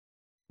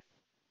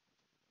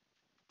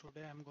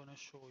Today I'm going to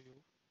show you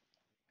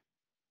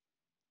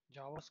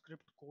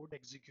JavaScript code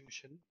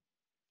execution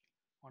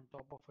on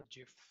top of a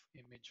GIF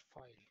image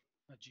file,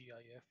 a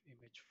GIF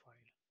image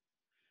file.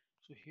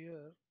 So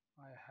here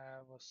I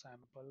have a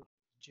sample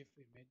GIF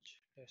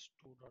image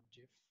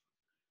test2.gif.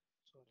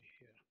 Sorry,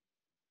 here.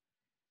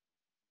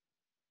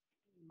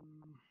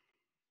 Mm,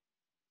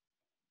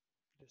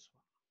 this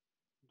one.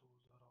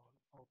 Those are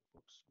all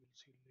outputs. We'll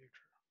see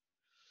later.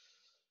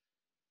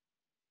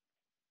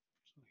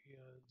 So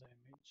here is the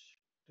image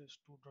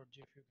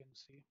test2.gif. You can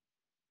see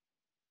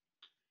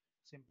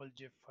simple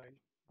GIF file,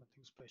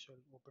 nothing special.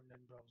 Opened in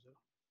browser.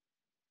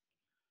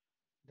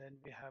 Then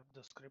we have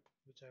the script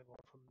which I got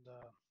from the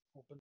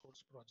open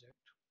source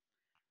project.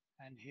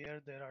 And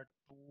here there are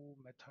two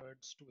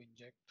methods to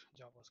inject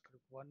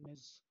JavaScript. One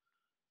is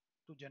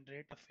to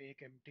generate a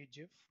fake empty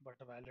GIF, but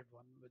a valid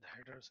one with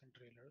headers and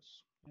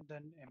trailers, and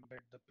then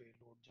embed the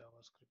payload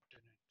JavaScript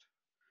in it.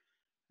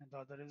 And the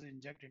other is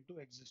inject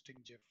into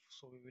existing GIF.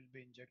 So we will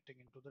be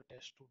injecting into the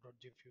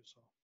test2.gif you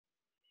saw.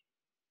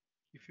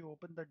 If you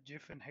open the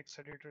GIF in hex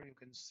editor, you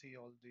can see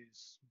all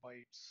these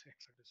bytes,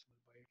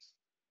 hexadecimal bytes.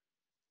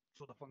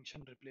 So the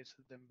function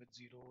replaces them with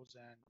zeros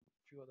and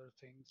few other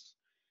things,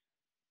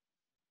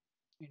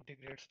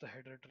 integrates the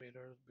header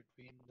trailer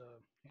between the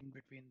in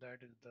between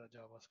that is the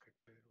JavaScript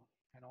payload.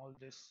 And all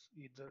this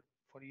either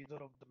for either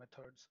of the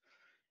methods,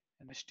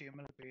 an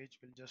HTML page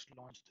will just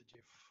launch the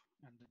GIF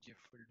and the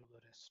GIF will do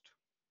the rest.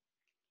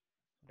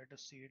 Let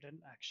us see it in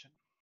action.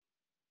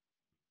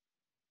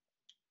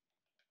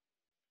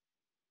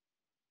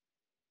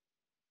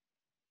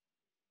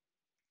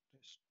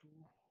 Test 2,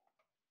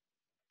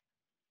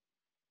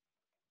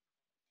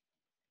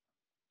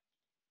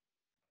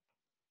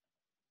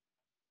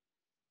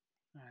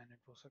 and it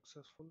was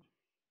successful.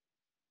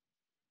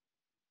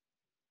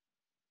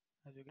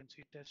 As you can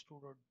see, test 2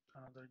 dot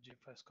another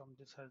GIF has come.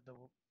 This has the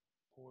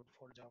code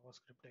for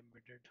JavaScript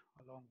embedded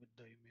along with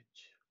the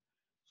image.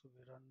 So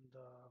we run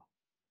the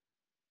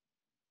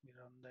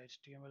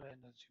HTML,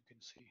 and as you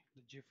can see,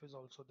 the GIF is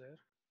also there,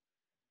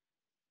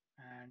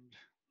 and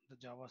the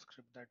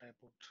JavaScript that I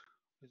put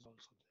is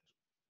also there.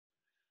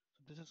 So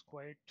this is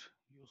quite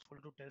useful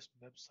to test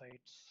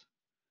websites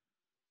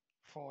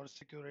for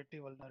security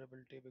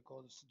vulnerability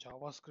because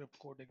JavaScript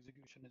code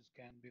execution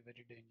can be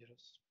very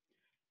dangerous.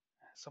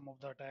 Some of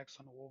the attacks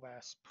on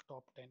OWASP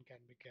top 10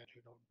 can be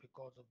carried out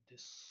because of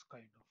this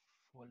kind of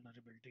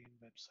vulnerability in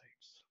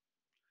websites.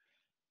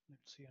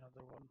 Let's see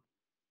another one.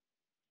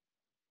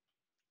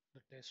 The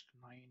test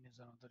 9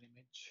 is another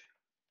image.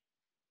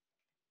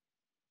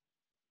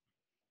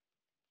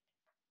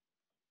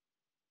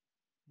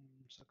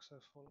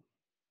 Successful.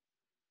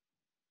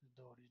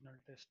 The original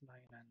test 9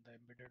 and the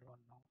embedded one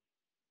now.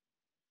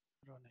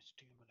 Run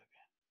HTML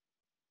again.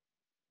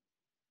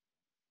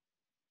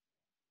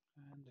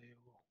 And there you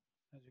go.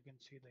 As you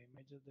can see, the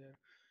image is there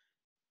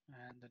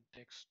and the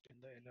text in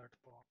the alert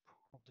pop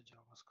of the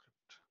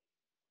JavaScript.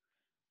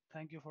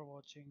 Thank you for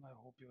watching. I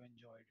hope you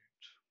enjoyed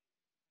it.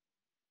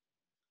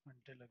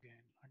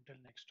 Until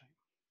next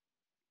time.